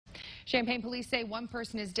Champaign police say one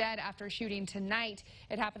person is dead after a shooting tonight.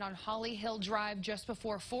 It happened on Holly Hill Drive just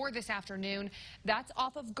before 4 this afternoon. That's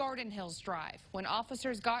off of Garden Hills Drive. When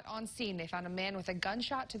officers got on scene, they found a man with a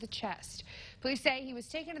gunshot to the chest. Police say he was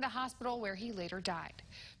taken to the hospital where he later died.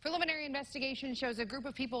 Preliminary investigation shows a group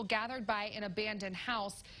of people gathered by an abandoned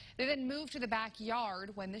house. They then moved to the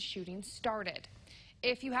backyard when the shooting started.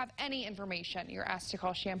 If you have any information, you're asked to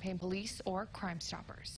call Champaign Police or Crime Stoppers.